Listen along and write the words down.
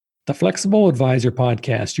The Flexible Advisor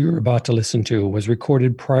podcast you are about to listen to was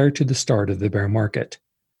recorded prior to the start of the bear market.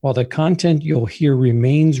 While the content you'll hear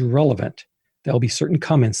remains relevant, there'll be certain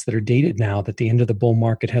comments that are dated now that the end of the bull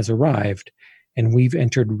market has arrived and we've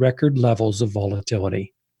entered record levels of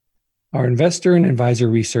volatility. Our investor and advisor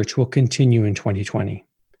research will continue in 2020,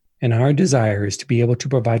 and our desire is to be able to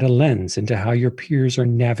provide a lens into how your peers are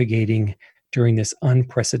navigating during this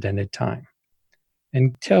unprecedented time,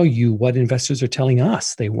 and tell you what investors are telling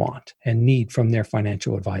us they want and need from their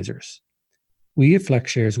financial advisors. We at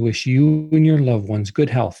FlexShares wish you and your loved ones good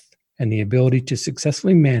health and the ability to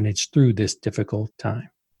successfully manage through this difficult time.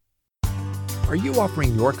 Are you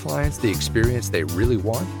offering your clients the experience they really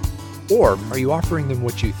want? Or are you offering them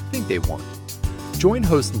what you think they want? Join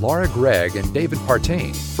hosts Laura Gregg and David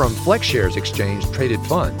Partain from FlexShares Exchange Traded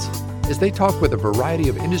Funds as they talk with a variety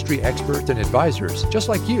of industry experts and advisors just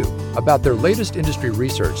like you about their latest industry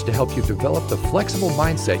research to help you develop the flexible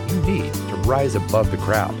mindset you need to rise above the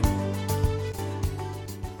crowd.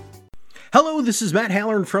 Hello, this is Matt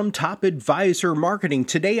Halloran from Top Advisor Marketing.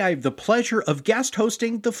 Today I have the pleasure of guest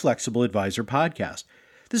hosting the Flexible Advisor podcast.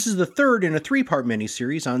 This is the third in a three-part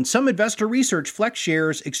mini-series on some investor research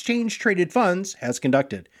FlexShares Exchange Traded Funds has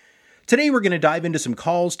conducted. Today we're going to dive into some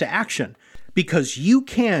calls to action, because you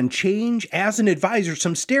can change as an advisor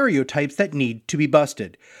some stereotypes that need to be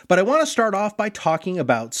busted. But I want to start off by talking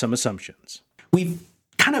about some assumptions. We've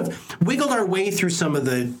kind of wiggled our way through some of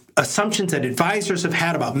the assumptions that advisors have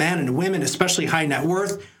had about men and women, especially high net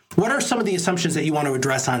worth. What are some of the assumptions that you want to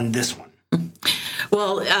address on this one?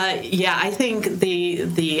 Well, I think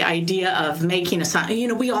the idea of making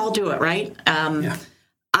we all do it, right?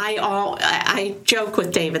 I joke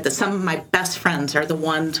with David that some of my best friends are the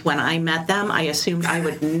ones when I met them, I assumed I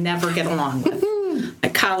would never get along with. My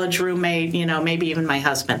college roommate, maybe even my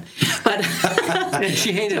husband. But and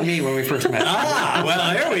she hated me when we first met.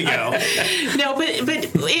 Well, there we go. No, but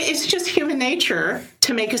it's just human nature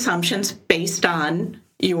to make assumptions based on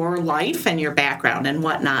your life and your background and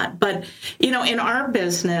whatnot. But, in our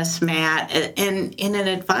business, Matt, and in an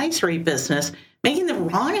advisory business, making the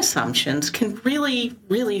wrong assumptions can really,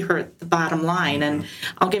 really hurt the bottom line. And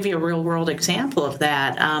I'll give you a real-world example of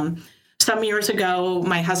that. Some years ago,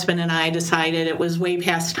 my husband and I decided it was way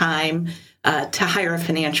past time to hire a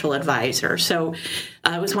financial advisor. So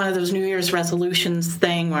it was one of those New Year's resolutions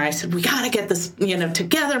thing where I said, we got to get this,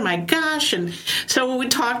 together, my gosh. And so we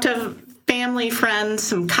talked to family, friends,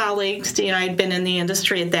 some colleagues. I'd been in the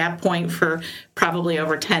industry at that point for probably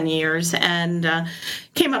over 10 years and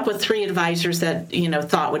came up with 3 advisors that,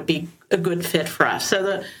 thought would be a good fit for us. So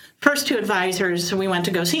the first 2 advisors we went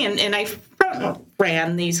to go see, and I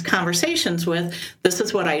ran these conversations with, this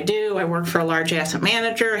is what I do. I work for a large asset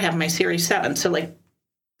manager, have my Series 7. So,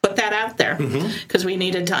 put that out there because we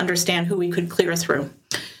needed to understand who we could clear through.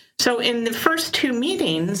 So in the first 2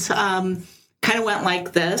 meetings, kind of went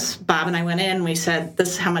like this. Bob and I went in, we said, this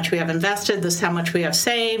is how much we have invested, this is how much we have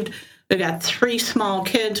saved. We've got 3 small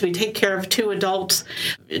kids. We take care of 2 adults,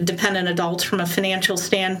 dependent adults from a financial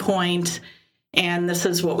standpoint, and this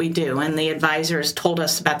is what we do. And the advisors told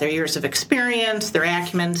us about their years of experience, their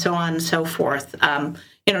acumen, so on and so forth.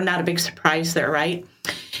 Not a big surprise there, right?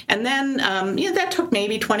 And then, that took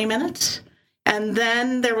maybe 20 minutes. And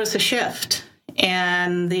then there was a shift,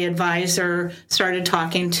 and the advisor started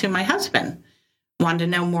talking to my husband. Wanted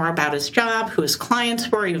to know more about his job, who his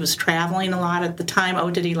clients were. He was traveling a lot at the time.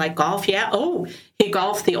 Oh, did he like golf? Yeah. Oh, he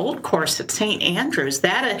golfed the old course at St. Andrews.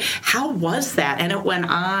 How was that? And it went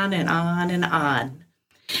on and on and on.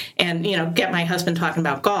 And, get my husband talking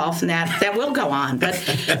about golf, and that will go on. But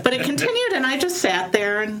it continued, and I just sat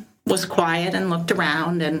there and was quiet and looked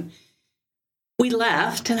around. And we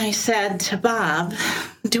left, and I said to Bob,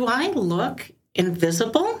 do I look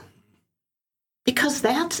invisible? Because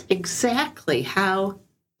that's exactly how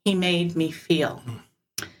he made me feel.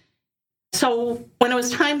 So when it was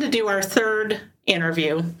time to do our 3rd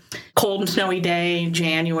interview, cold and snowy day,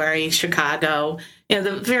 January, Chicago,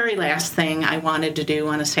 the very last thing I wanted to do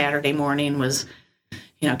on a Saturday morning was,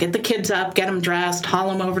 get the kids up, get them dressed, haul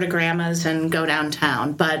them over to Grandma's and go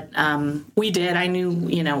downtown. But we did. I knew,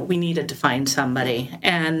 we needed to find somebody.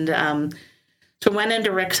 And so I went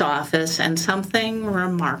into Rick's office, and something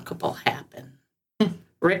remarkable happened.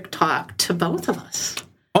 Rick talked to both of us.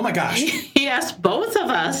 Oh, my gosh. He asked both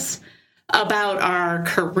of us about our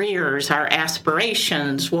careers, our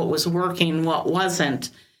aspirations, what was working, what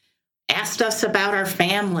wasn't. Asked us about our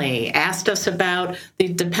family, asked us about the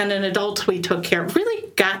dependent adults we took care of,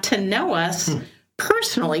 really got to know us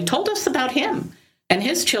personally, told us about him and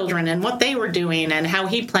his children and what they were doing and how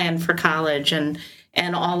he planned for college and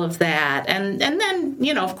all of that. And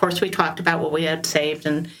then, of course, we talked about what we had saved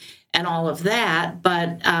and and all of that.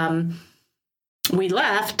 But we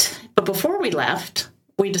left. But before we left,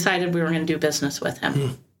 we decided we were going to do business with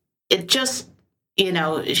him. It just,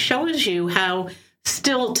 it shows you how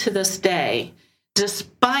still to this day,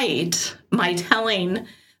 despite my telling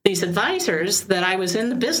these advisors that I was in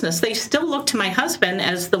the business, they still look to my husband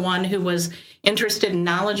as the one who was interested and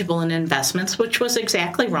knowledgeable in investments, which was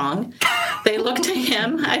exactly wrong. They look to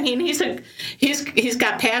him. I mean, he's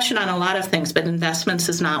got passion on a lot of things, but investments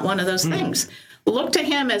is not one of those things. Look to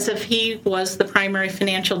him as if he was the primary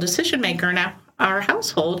financial decision maker in our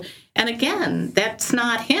household. And again, that's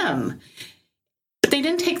not him. But they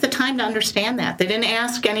didn't take the time to understand that. They didn't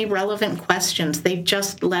ask any relevant questions. They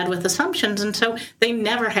just led with assumptions. And so they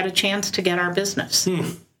never had a chance to get our business.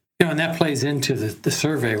 And that plays into the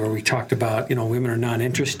survey where we talked about, women are not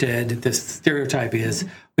interested. The stereotype is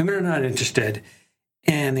women are not interested,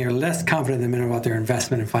 and they're less confident than men about their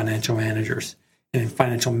investment in financial managers and in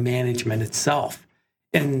financial management itself.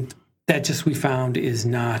 And that just we found is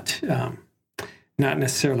not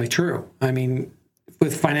necessarily true. I mean,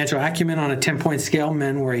 with financial acumen on a 10-point scale,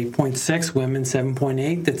 men were 8.6, women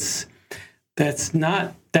 7.8. That's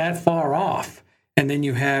not that far off. And then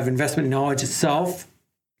you have investment knowledge itself.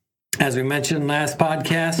 As we mentioned last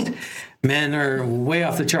podcast, men are way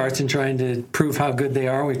off the charts in trying to prove how good they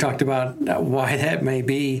are. We talked about why that may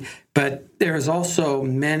be, but there's also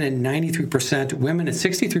men at 93%, women at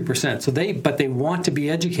 63%. But they want to be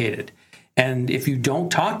educated, and if you don't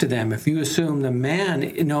talk to them, if you assume the man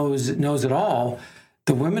knows it all,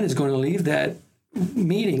 the woman is going to leave that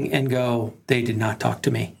meeting and go, "They did not talk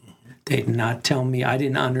to me. They did not tell me. I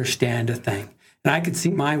didn't understand a thing." And I could see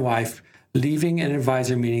my wife leaving an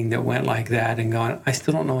advisor meeting that went like that and going, "I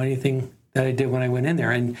still don't know anything that I did when I went in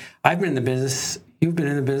there." And I've been in the business, you've been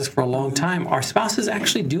in the business for a long time. Our spouses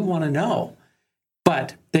actually do want to know,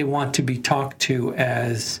 but they want to be talked to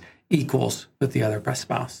as equals with the other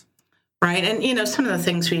spouse. Right. And, some of the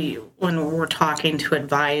things when we're talking to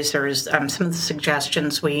advisors, some of the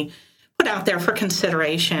suggestions we put out there for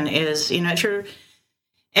consideration is,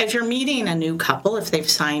 as you're meeting a new couple, if they've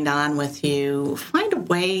signed on with you, find a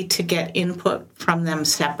way to get input from them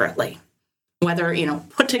separately. Whether,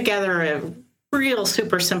 put together a real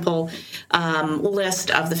super simple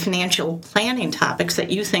list of the financial planning topics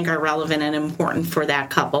that you think are relevant and important for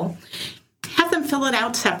that couple. Have them fill it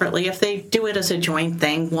out separately. If they do it as a joint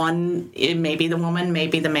thing, maybe the woman,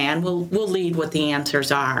 maybe the man will lead what the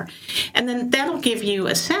answers are. And then that'll give you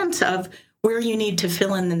a sense of where you need to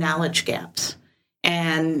fill in the knowledge gaps.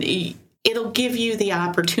 And it'll give you the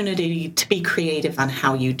opportunity to be creative on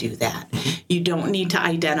how you do that. You don't need to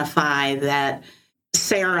identify that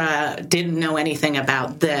Sarah didn't know anything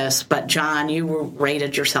about this, but John, you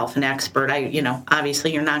rated yourself an expert.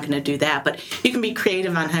 Obviously you're not going to do that, but you can be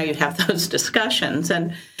creative on how you have those discussions.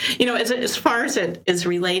 And, as far as it is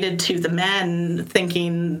related to the men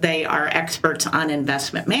thinking they are experts on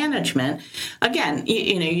investment management, again,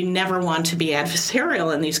 you never want to be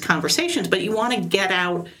adversarial in these conversations, but you want to get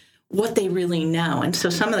out what they really know. And so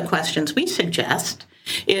some of the questions we suggest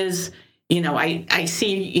is, I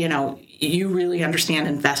see, you really understand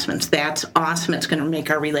investments. That's awesome. It's going to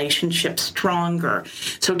make our relationship stronger.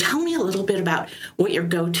 So tell me a little bit about what your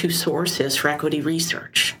go-to source is for equity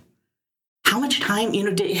research. How much time,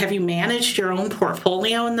 have you managed your own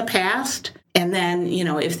portfolio in the past? And then,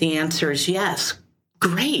 if the answer is yes,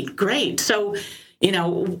 great. So,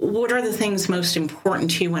 what are the things most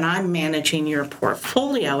important to you when I'm managing your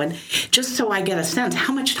portfolio? And just so I get a sense,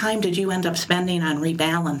 how much time did you end up spending on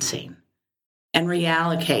rebalancing and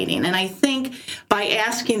reallocating? And I think by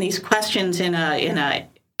asking these questions in a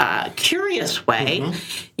curious way,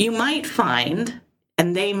 you might find,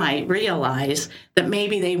 and they might realize, that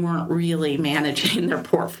maybe they weren't really managing their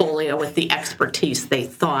portfolio with the expertise they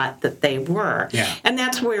thought that they were. Yeah. And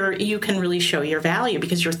that's where you can really show your value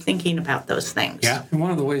because you're thinking about those things. Yeah. And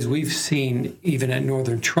one of the ways we've seen, even at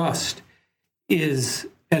Northern Trust, is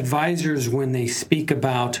advisors, when they speak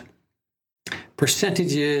about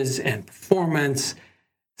percentages and performance,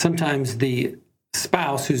 sometimes the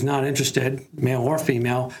spouse who's not interested, male or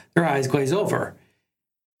female, their eyes glaze over.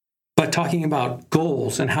 But talking about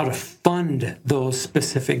goals and how to fund those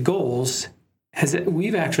specific goals,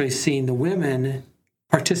 we've actually seen the women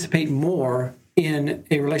participate more in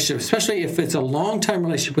a relationship, especially if it's a long-time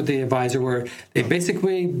relationship with the advisor where they've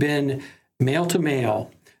basically been male to male.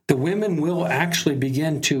 The women will actually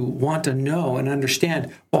begin to want to know and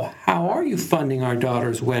understand, well, how are you funding our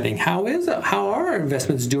daughter's wedding? How are our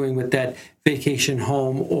investments doing with that vacation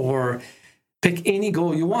home? Or pick any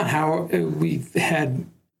goal you want. We've had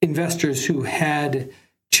investors who had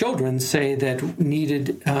children say that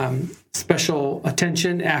needed special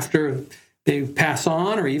attention after they pass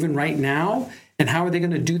on or even right now? And how are they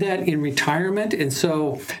going to do that in retirement? And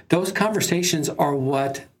so those conversations are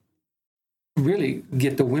what really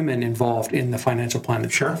get the women involved in the financial plan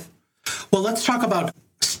itself. Sure. Well, let's talk about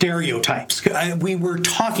stereotypes. We were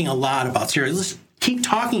talking a lot about stereotypes. Let's keep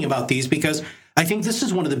talking about these, because I think this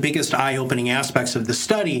is one of the biggest eye-opening aspects of the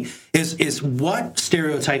study is what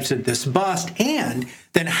stereotypes did this bust, and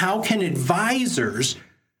then how can advisors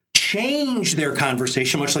change their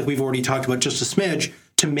conversation, much like we've already talked about just a smidge,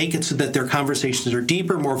 to make it so that their conversations are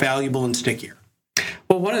deeper, more valuable, and stickier.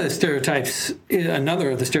 Well, one of the stereotypes,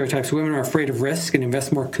 another of the stereotypes, women are afraid of risk and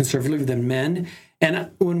invest more conservatively than men.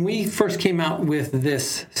 And when we first came out with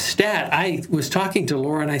this stat, I was talking to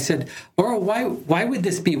Laura and I said, Laura, why would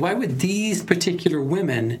this be? Why would these particular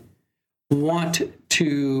women want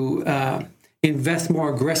to invest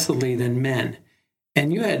more aggressively than men?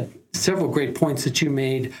 And you had several great points that you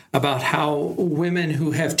made about how women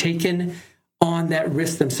who have taken on that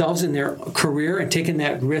risk themselves in their career and taken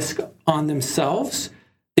that risk on themselves,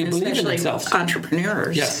 they believe in themselves.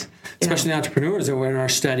 Entrepreneurs. Yes, especially entrepreneurs that were in our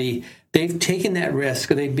study. They've taken that risk.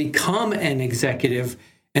 They've become an executive.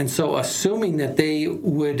 And so assuming that they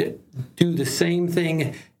would do the same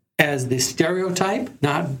thing as the stereotype,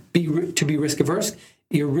 not be risk averse,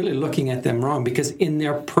 you're really looking at them wrong, because in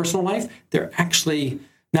their personal life, they're actually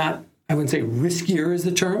not, I wouldn't say riskier is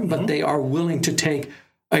the term, but they are willing to take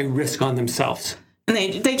a risk on themselves. And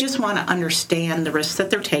they just want to understand the risks that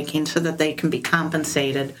they're taking so that they can be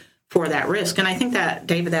compensated for that risk. And I think that,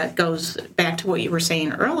 David, that goes back to what you were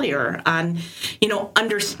saying earlier on,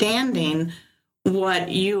 understanding what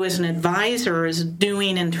you as an advisor is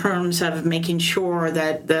doing in terms of making sure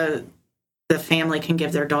that the family can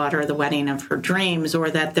give their daughter the wedding of her dreams, or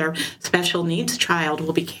that their special needs child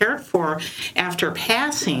will be cared for after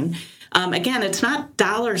passing. Again, it's not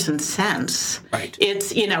dollars and cents. Right.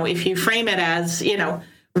 It's, if you frame it as,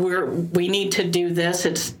 we need to do this,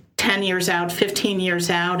 it's 10 years out, 15 years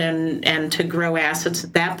out, and to grow assets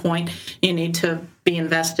at that point, you need to be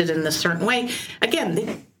invested in a certain way. Again,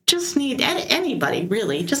 they just need, anybody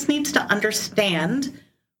really just needs to understand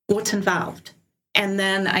what's involved. And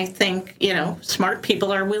then I think, smart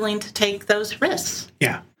people are willing to take those risks.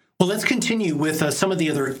 Yeah. Well, let's continue with some of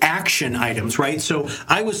the other action items, right? So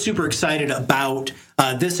I was super excited about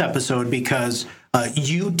this episode because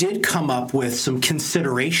you did come up with some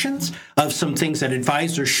considerations of some things that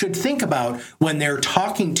advisors should think about when they're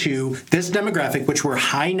talking to this demographic, which were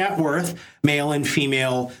high net worth male and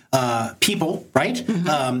female people, right?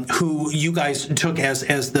 Mm-hmm. Who you guys took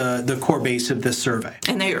as the core base of this survey.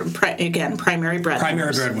 And they are, again, primary breadwinners.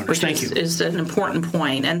 Primary breadwinners, which thank you. Is an important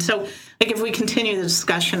point. And so, if we continue the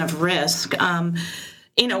discussion of risk,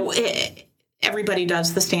 everybody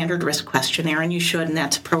does the standard risk questionnaire, and you should, and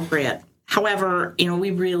that's appropriate. However,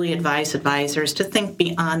 we really advise advisors to think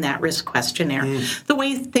beyond that risk questionnaire. The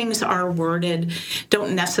way things are worded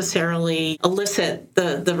don't necessarily elicit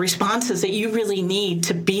the responses that you really need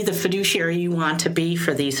to be the fiduciary you want to be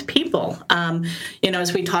for these people.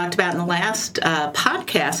 As we talked about in the last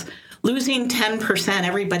podcast, losing 10%,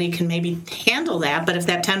 everybody can maybe handle that, but if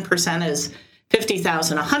that 10% is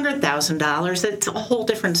 $50,000, $100,000, it's a whole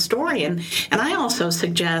different story. And I also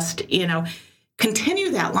suggest, continue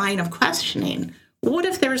that line of questioning. What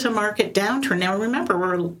if there's a market downturn? Now, remember,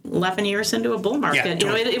 we're 11 years into a bull market.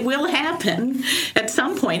 Yeah, it will happen at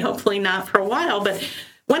some point, hopefully not for a while, but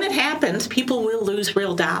when it happens, people will lose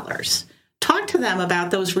real dollars. Talk to them about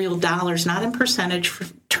those real dollars, not in percentage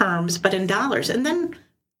terms, but in dollars, and then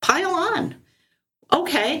pile on.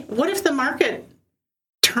 Okay, what if the market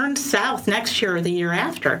turns south next year or the year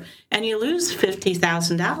after and you lose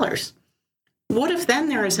 $50,000? What if then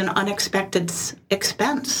there is an unexpected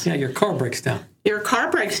expense? Yeah, your car breaks down. Your car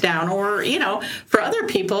breaks down, or, for other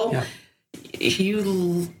people,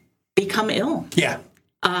 you become ill. Yeah.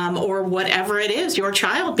 Or whatever it is, your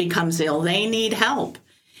child becomes ill. They need help.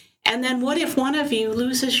 And then what if one of you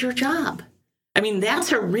loses your job? I mean,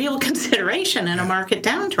 that's a real consideration in a market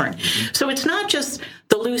downturn. Mm-hmm. So it's not just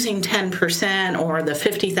the losing 10% or the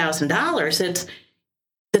 $50,000. It's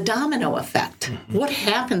the domino effect. Mm-hmm. What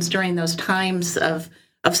happens during those times of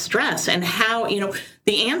stress, and how,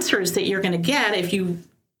 the answers that you're going to get if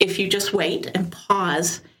you just wait and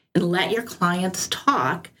pause and let your clients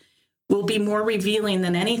talk will be more revealing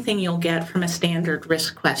than anything you'll get from a standard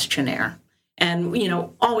risk questionnaire. And,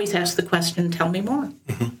 always ask the question, tell me more.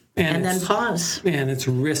 Mm-hmm. And then pause. And it's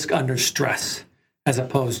risk under stress as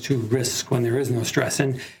opposed to risk when there is no stress.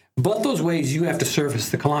 And both those ways you have to service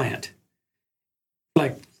the client.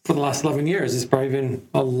 Like for the last 11 years, it's probably been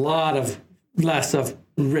a lot of less of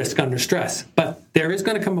risk under stress. But there is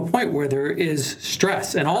going to come a point where there is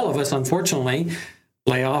stress. And all of us, unfortunately,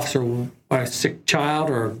 layoffs or a sick child,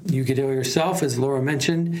 or you get ill yourself, as Laura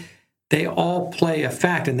mentioned, they all play a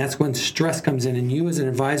fact. And that's when stress comes in. And you as an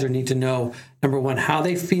advisor need to know, number one, how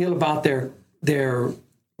they feel about their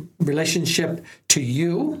relationship to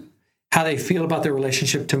you, how they feel about their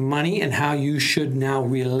relationship to money, and how you should now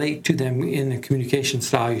relate to them in the communication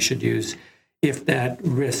style you should use if that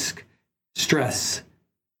risk, stress,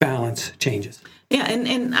 balance changes. Yeah,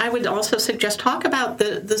 and I would also suggest talk about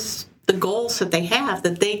the goals that they have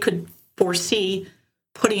that they could foresee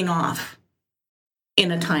putting off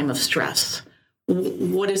in a time of stress.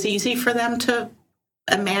 What is easy for them to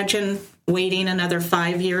imagine waiting another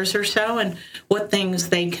 5 years or so, and what things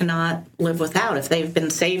they cannot live without. If they've been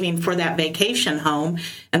saving for that vacation home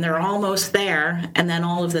and they're almost there, and then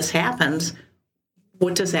all of this happens,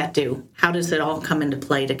 what does that do? How does it all come into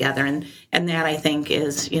play together? And that, I think,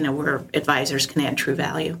 is, where advisors can add true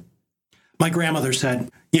value. My grandmother said,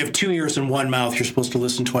 you have 2 ears and one mouth. You're supposed to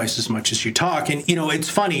listen twice as much as you talk. And, it's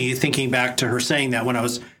funny thinking back to her saying that when I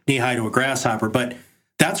was knee-high to a grasshopper. But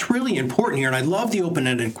that's really important here. And I love the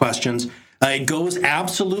open-ended questions. It goes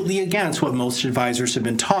absolutely against what most advisors have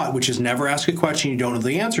been taught, which is never ask a question you don't know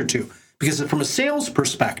the answer to. Because from a sales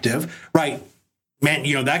perspective, right, man,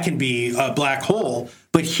 that can be a black hole.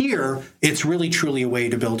 But here, it's really, truly a way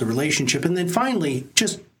to build a relationship. And then finally,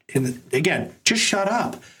 just shut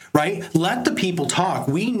up. Right? Let the people talk.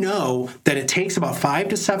 We know that it takes about 5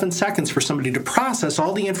 to 7 seconds for somebody to process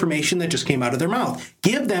all the information that just came out of their mouth.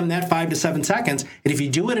 Give them that 5 to 7 seconds. And if you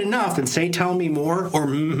do it enough and say, tell me more, or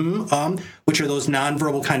which are those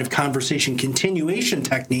nonverbal kind of conversation continuation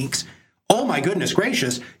techniques, oh my goodness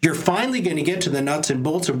gracious, you're finally going to get to the nuts and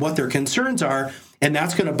bolts of what their concerns are. And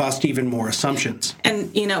that's going to bust even more assumptions.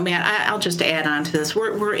 And, Matt, I'll just add on to this.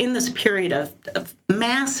 We're in this period of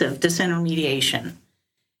massive disintermediation.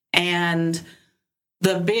 And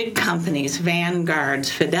the big companies,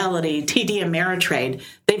 Vanguards, Fidelity, TD Ameritrade,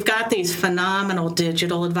 they've got these phenomenal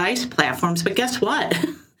digital advice platforms. But guess what?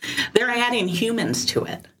 They're adding humans to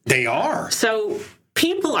it. They are. So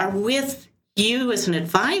people are with you as an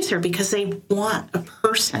advisor because they want a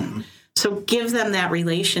person. So give them that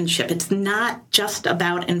relationship. It's not just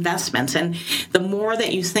about investments. And the more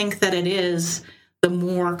that you think that it is, the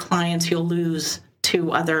more clients you'll lose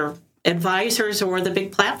to other advisors or the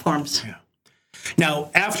big platforms. Yeah. Now,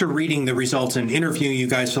 after reading the results and interviewing you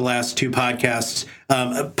guys for the last 2 podcasts,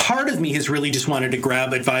 a part of me has really just wanted to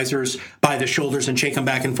grab advisors by the shoulders and shake them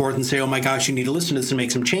back and forth and say, oh my gosh, you need to listen to this and make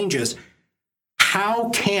some changes. How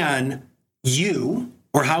can you,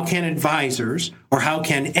 or how can advisors, or how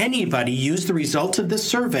can anybody use the results of this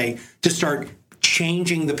survey to start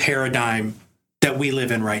changing the paradigm that we live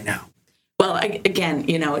in right now? Well, again,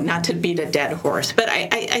 not to beat a dead horse, but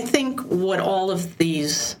I think what all of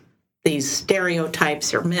these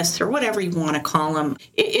stereotypes or myths or whatever you want to call them,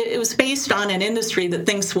 it was based on an industry that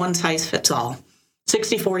thinks one size fits all.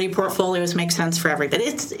 60-40 portfolios make sense for everybody.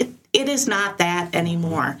 It is not that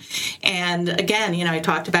anymore. And again, I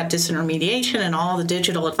talked about disintermediation and all the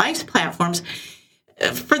digital advice platforms.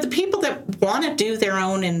 For the people that want to do their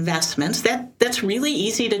own investments, that's really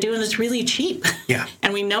easy to do and it's really cheap. Yeah.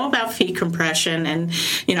 And we know about fee compression, and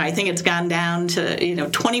I think it's gone down to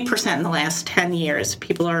 20% in the last 10 years.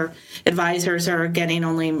 Advisors are getting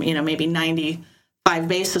only maybe 95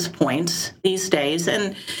 basis points these days,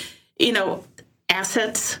 and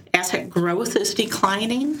asset growth is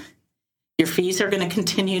declining. Your fees are going to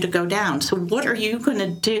continue to go down. So what are you going to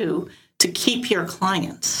do to keep your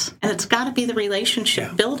clients? And it's got to be the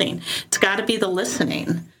relationship building. It's got to be the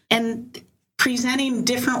listening and presenting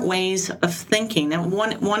different ways of thinking. And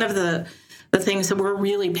one of the things that we're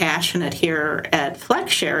really passionate here at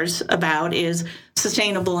FlexShares about is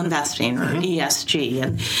sustainable investing, or ESG.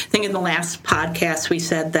 And I think in the last podcast we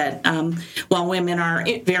said that while women are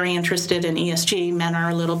very interested in ESG, men are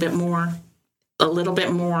a little bit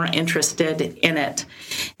more interested in it.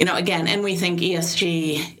 Again, and we think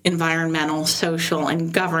ESG, environmental, social,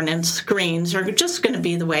 and governance screens are just going to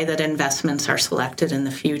be the way that investments are selected in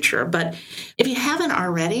the future. But if you haven't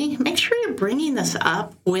already, make sure you're bringing this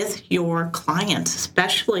up with your clients,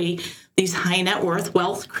 especially these high net worth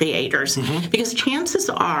wealth creators, because chances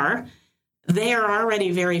are they are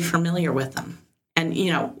already very familiar with them. And,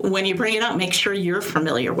 when you bring it up, make sure you're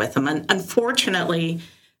familiar with them. And unfortunately,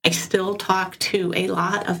 I still talk to a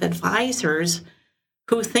lot of advisors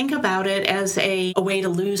who think about it as a way to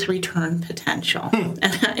lose return potential.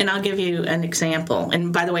 And I'll give you an example.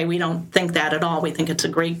 And by the way, we don't think that at all. We think it's a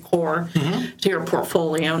great core to your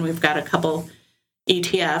portfolio. And we've got a couple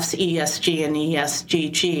ETFs, ESG and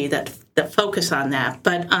ESGG, that focus on that.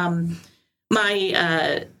 But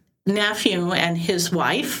My nephew and his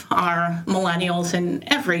wife are millennials in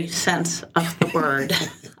every sense of the word.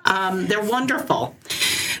 They're wonderful.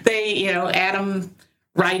 Adam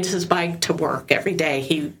rides his bike to work every day.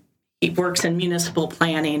 He works in municipal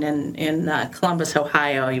planning in Columbus,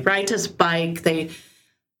 Ohio. He rides his bike. They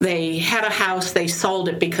had a house. They sold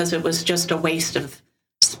it because it was just a waste of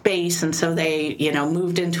space, and so they,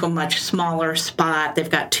 moved into a much smaller spot. They've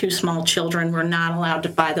got 2 small children. We're not allowed to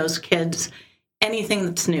buy those kids anything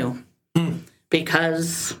that's new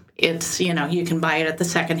because it's, you can buy it at the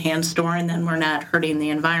secondhand store, and then we're not hurting the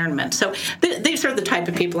environment. So these are the type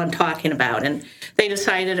of people I'm talking about. And they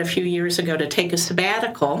decided a few years ago to take a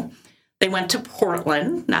sabbatical. They went to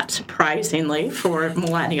Portland, not surprisingly for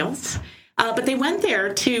millennials, but they went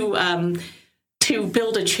there to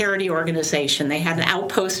build a charity organization. They had an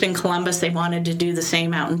outpost in Columbus. They wanted to do the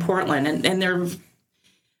same out in Portland, and they're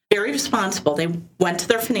very responsible. They went to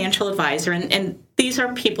their financial advisor, and these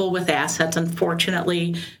are people with assets.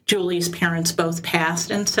 Unfortunately, Julie's parents both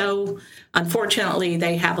passed, and so unfortunately,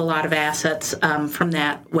 they have a lot of assets from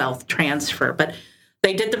that wealth transfer. But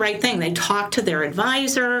they did the right thing. They talked to their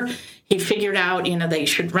advisor. He figured out, they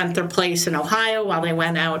should rent their place in Ohio while they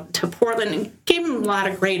went out to Portland, and gave them a lot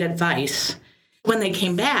of great advice. When they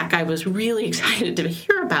came back, I was really excited to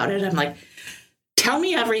hear about it. I'm like, tell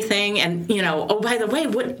me everything. And, oh, by the way,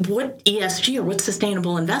 what ESG or what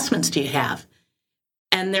sustainable investments do you have?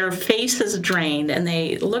 And their faces drained, and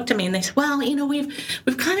they looked at me and they said, well,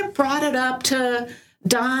 we've kind of brought it up to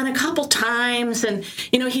Don a couple times, and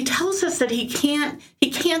he tells us that he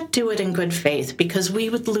can't do it in good faith because we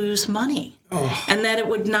would lose money, and that it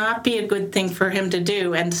would not be a good thing for him to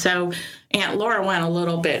do. And so Aunt Laura went a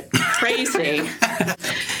little bit crazy.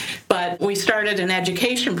 But we started an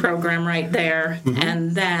education program right there,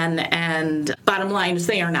 and bottom line is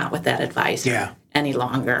they are not with that advisor any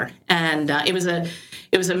longer. And it was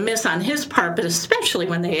a miss on his part, but especially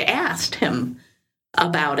when they asked him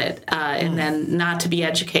about it, and then not to be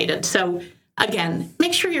educated. So again,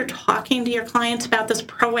 make sure you're talking to your clients about this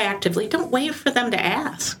proactively. Don't wait for them to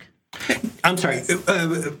ask. I'm sorry.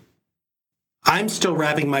 I'm still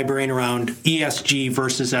wrapping my brain around ESG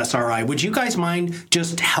versus SRI. Would you guys mind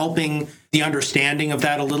just helping the understanding of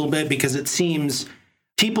that a little bit? Because it seems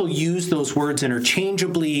people use those words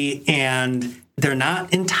interchangeably, and they're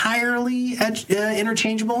not entirely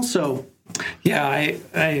interchangeable. So, yeah,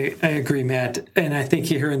 I agree, Matt. And I think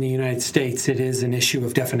here in the United States, it is an issue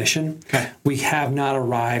of definition. Okay. We have not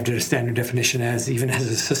arrived at a standard definition even as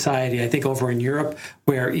a society. I think over in Europe,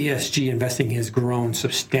 where ESG investing has grown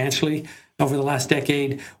substantially over the last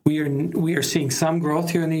decade, we are seeing some growth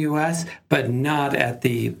here in the U.S., but not at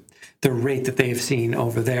the rate that they've seen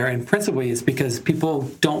over there. And principally, it's because people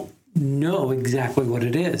don't know exactly what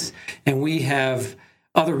it is. And we have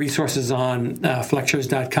other resources on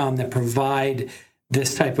flexshares.com that provide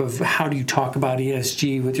this type of how do you talk about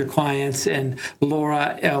ESG with your clients. And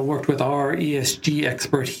Laura worked with our ESG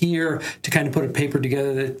expert here to kind of put a paper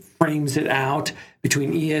together that frames it out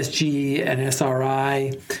between ESG and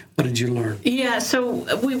SRI. What did you learn? Yeah,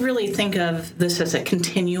 so we really think of this as a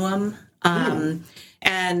continuum. And,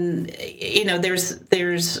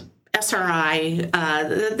 there's SRI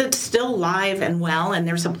that's still live and well, and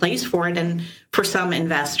there's a place for it and for some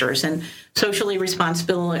investors. And socially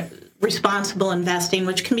responsible investing,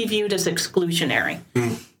 which can be viewed as exclusionary.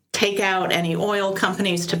 Take out any oil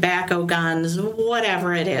companies, tobacco, guns,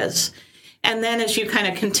 whatever it is. And then as you kind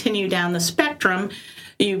of continue down the spectrum,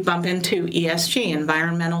 you bump into ESG,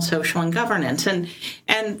 environmental, social, and governance. And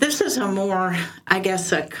this is a more, I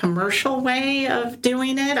guess, a commercial way of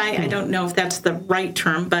doing it. I don't know if that's the right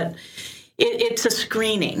term, but it's a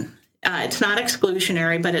screening. It's not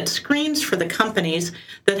exclusionary, but it screens for the companies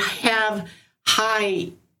that have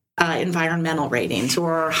high environmental ratings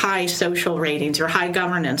or high social ratings or high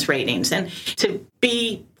governance ratings. And to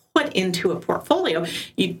be put into a portfolio,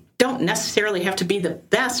 you don't necessarily have to be the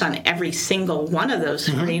best on every single one of those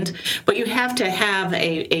screens, but you have to have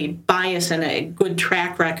a bias and a good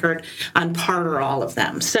track record on part or all of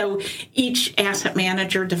them. So each asset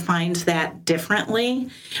manager defines that differently.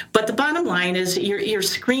 But the bottom line is you're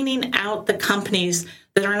screening out the companies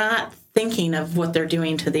that are not thinking of what they're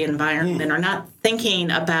doing to the environment, or not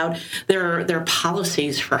thinking about their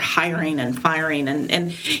policies for hiring and firing. And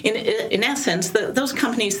in essence, those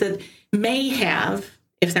companies that may have,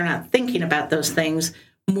 if they're not thinking about those things,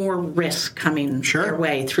 more risk coming their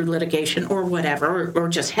way through litigation or whatever, or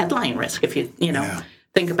just headline risk, if you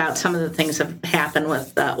think about some of the things that have happened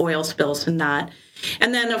with oil spills and not.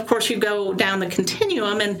 And then, of course, you go down the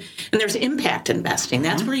continuum, and there's impact investing.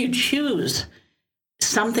 That's where you choose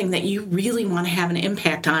something that you really want to have an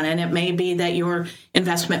impact on. And it may be that your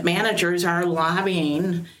investment managers are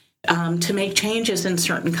lobbying to make changes in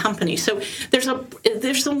certain companies. So there's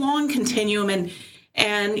a long continuum,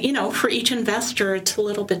 and for each investor, it's a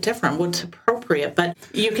little bit different what's appropriate. But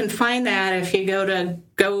you can find that if you go to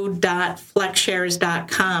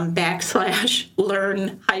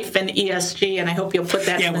go.flexshares.com/learn-ESG, and I hope you'll put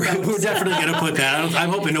that in the notes. We're definitely going to put that.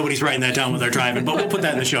 I'm hoping nobody's writing that down when they're driving, but we'll put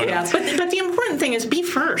that in the show notes. But the important thing is be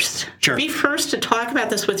first. Sure. Be first to talk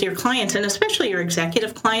about this with your clients, and especially your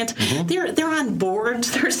executive clients. Mm-hmm. They're on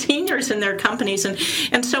boards. They're seniors in their companies,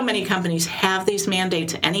 and so many companies have these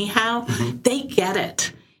mandates anyhow. Mm-hmm. They get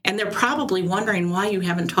it, and they're probably wondering why you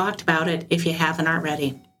haven't talked about it if you haven't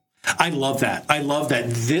already. I love that. I love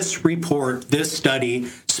that this report, this study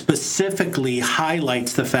specifically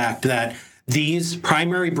highlights the fact that these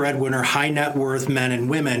primary breadwinner, high net worth men and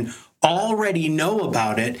women already know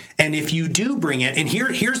about it. And if you do bring it, and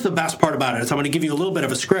here's the best part about it, so I'm going to give you a little bit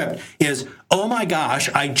of a script, is, oh my gosh,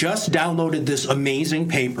 I just downloaded this amazing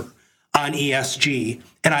paper on ESG,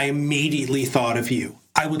 and I immediately thought of you.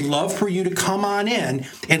 I would love for you to come on in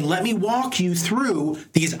and let me walk you through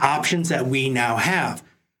these options that we now have.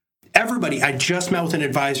 Everybody, I just met with an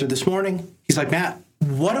advisor this morning. He's like, Matt,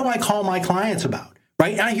 what do I call my clients about?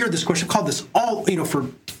 Right? And I hear this question, I've called this all, for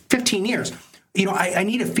 15 years. I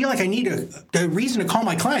need to feel like I need a reason to call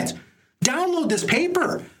my clients. Download this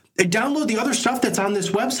paper. Download the other stuff that's on this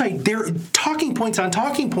website. There are talking points on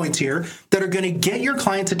talking points here that are going to get your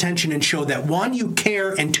client's attention and show that, one, you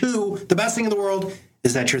care, and two, the best thing in the world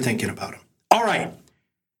is that you're thinking about them. All right.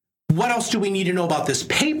 What else do we need to know about this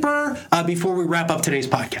paper before we wrap up today's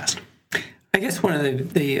podcast? I guess one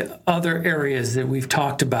of the other areas that we've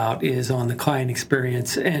talked about is on the client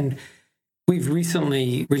experience. And we've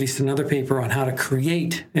recently released another paper on how to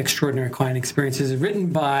create extraordinary client experiences, written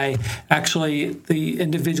by actually the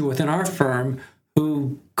individual within our firm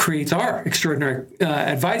who creates our extraordinary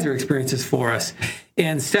advisor experiences for us.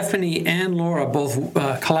 And Stephanie and Laura both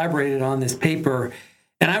collaborated on this paper.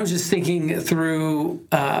 And I was just thinking through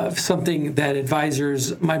something that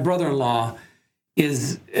advisors, my brother-in-law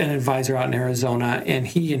is an advisor out in Arizona, and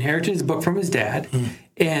he inherited his book from his dad.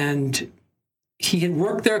 And he had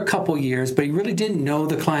worked there a couple years, but he really didn't know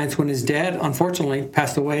the clients when his dad, unfortunately,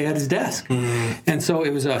 passed away at his desk. And so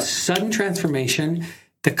it was a sudden transformation.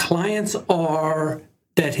 The clients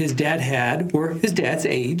that his dad had were his dad's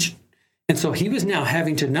age. And so he was now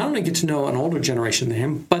having to not only get to know an older generation than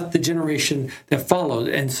him, but the generation that followed.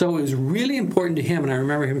 And so it was really important to him. And I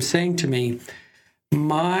remember him saying to me,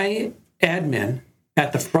 my admin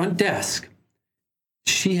at the front desk,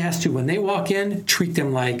 she has to, when they walk in, treat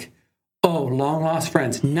them like, long-lost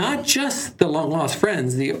friends. Not just the long-lost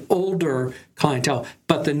friends, the older clientele,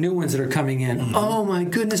 but the new ones that are coming in. Mm-hmm. Oh, my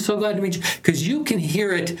goodness, so glad to meet you. Because you can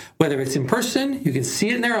hear it, whether it's in person, you can see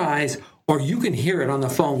it in their eyes, or you can hear it on the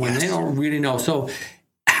phone when they don't really know. So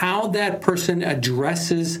how that person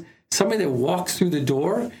addresses somebody that walks through the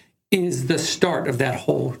door is the start of that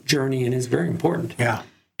whole journey and is very important. Yeah.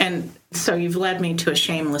 And so you've led me to a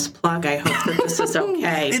shameless plug. I hope that this is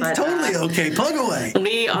okay. It's totally okay. Plug away.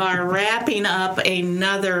 We are wrapping up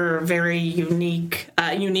another very unique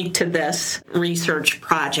to this research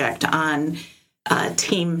project on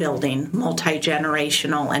team building,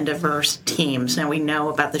 multi-generational and diverse teams. Now, we know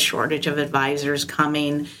about the shortage of advisors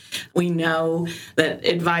coming. We know that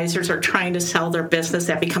advisors are trying to sell their business.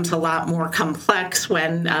 That becomes a lot more complex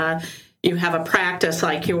when you have a practice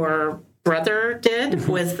like your brother did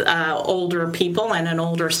with older people and an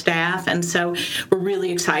older staff. And so we're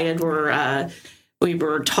really excited. We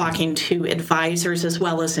were talking to advisors as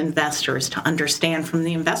well as investors to understand from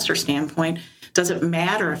the investor standpoint, does it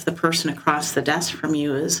matter if the person across the desk from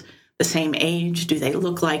you is the same age? Do they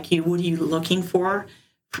look like you? What are you looking for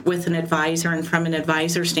with an advisor? And from an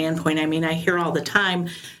advisor standpoint, I mean, I hear all the time,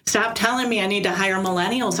 stop telling me I need to hire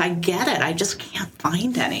millennials. I get it. I just can't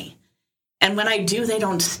find any. And when I do, they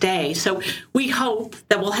don't stay. So we hope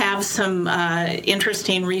that we'll have some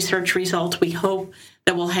interesting research results. We hope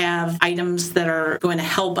that we'll have items that are going to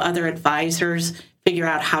help other advisors figure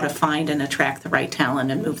out how to find and attract the right talent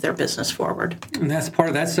and move their business forward. And that's part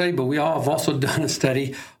of that study, but we all have also done a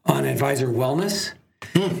study on advisor wellness.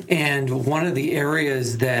 And one of the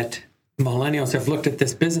areas that millennials have looked at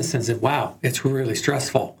this business and said, wow, it's really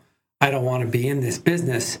stressful. I don't want to be in this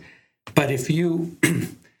business. But if you...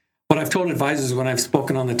 What I've told advisors when I've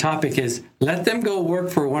spoken on the topic is let them go work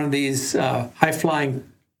for one of these high-flying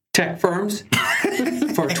tech firms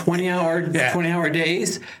for 20-hour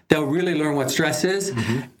days. They'll really learn what stress is,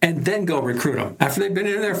 and then go recruit them. After they've been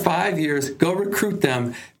in there 5 years, go recruit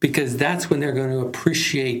them, because that's when they're going to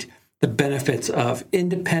appreciate the benefits of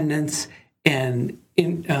independence and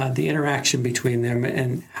the interaction between them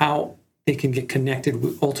and how they can get connected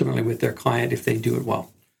ultimately with their client if they do it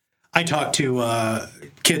well. I talk to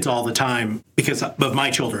kids all the time because of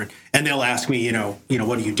my children, and they'll ask me,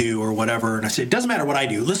 what do you do or whatever, and I say, it doesn't matter what I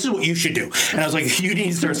do. This is what you should do. And I was like, you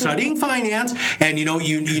need to start studying finance, and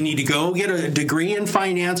you need to go get a degree in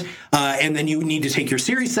finance, and then you need to take your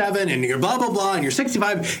Series 7 and your blah blah blah, and your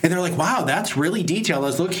 65. And they're like, wow, that's really detailed. I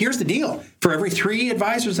was, look, here's the deal. For every 3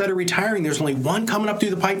 advisors that are retiring, there's only 1 coming up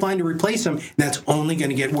through the pipeline to replace them, and that's only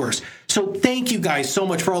going to get worse. So thank you guys so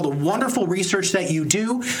much for all the wonderful research that you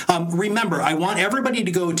do. Remember, I want everybody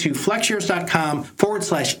to go to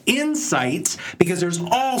flexshares.com/insights because there's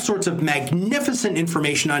all sorts of magnificent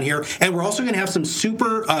information on here. And we're also going to have some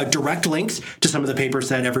super direct links to some of the papers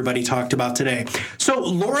that everybody talked about today. So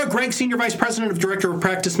Laura Gregg, Senior Vice President of Director of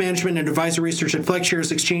Practice Management and Advisor Research at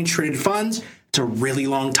FlexShares Exchange Traded Funds. It's a really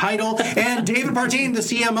long title. And David Partain, the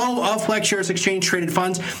CMO of FlexShares Exchange Traded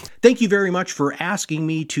Funds. Thank you very much for asking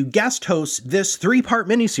me to guest host this 3-part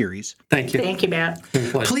miniseries. Thank you. Thank you, Matt.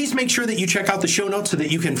 Please make sure that you check out the show notes so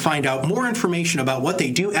that you can find out more information about what they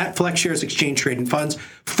do at FlexShares Exchange Traded Funds.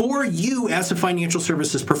 For you as a financial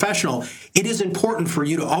services professional, it is important for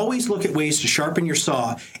you to always look at ways to sharpen your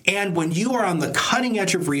saw. And when you are on the cutting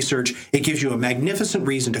edge of research, it gives you a magnificent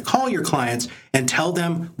reason to call your clients and tell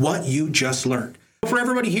them what you just learned. For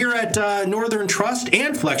everybody here at Northern Trust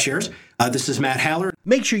and FlexShares, this is Matt Haller.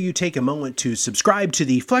 Make sure you take a moment to subscribe to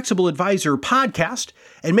the Flexible Advisor podcast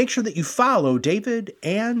and make sure that you follow David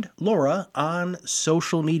and Laura on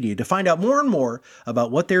social media to find out more and more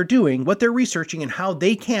about what they're doing, what they're researching, and how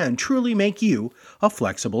they can truly make you a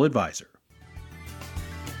flexible advisor.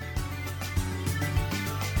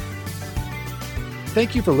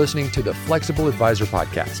 Thank you for listening to the Flexible Advisor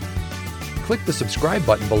podcast. Click the subscribe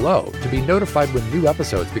button below to be notified when new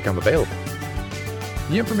episodes become available.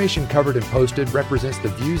 The information covered and posted represents the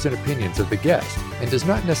views and opinions of the guest and does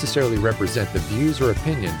not necessarily represent the views or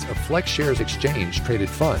opinions of FlexShares Exchange Traded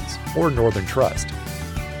Funds or Northern Trust.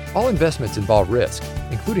 All investments involve risk,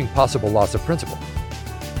 including possible loss of principal.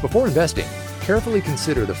 Before investing, carefully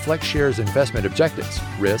consider the FlexShares investment objectives,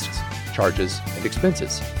 risks, charges, and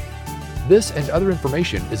expenses. This and other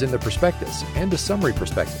information is in the prospectus and a summary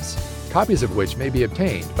prospectus, copies of which may be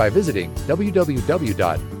obtained by visiting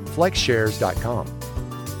www.flexshares.com.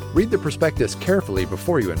 Read the prospectus carefully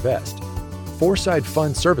before you invest. Foreside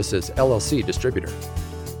Fund Services, LLC distributor.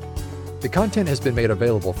 The content has been made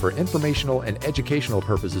available for informational and educational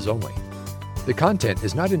purposes only. The content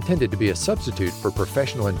is not intended to be a substitute for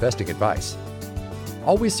professional investing advice.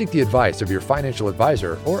 Always seek the advice of your financial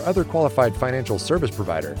advisor or other qualified financial service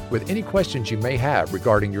provider with any questions you may have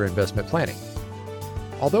regarding your investment planning.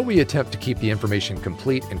 Although we attempt to keep the information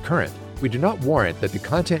complete and current, we do not warrant that the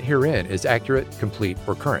content herein is accurate, complete,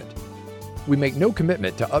 or current. We make no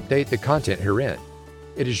commitment to update the content herein.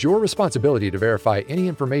 It is your responsibility to verify any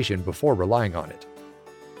information before relying on it.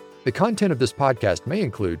 The content of this podcast may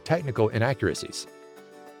include technical inaccuracies.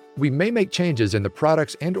 We may make changes in the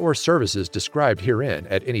products and/or services described herein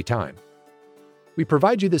at any time. We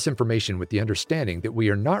provide you this information with the understanding that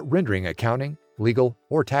we are not rendering accounting, legal,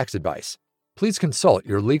 or tax advice. Please consult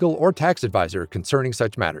your legal or tax advisor concerning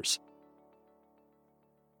such matters.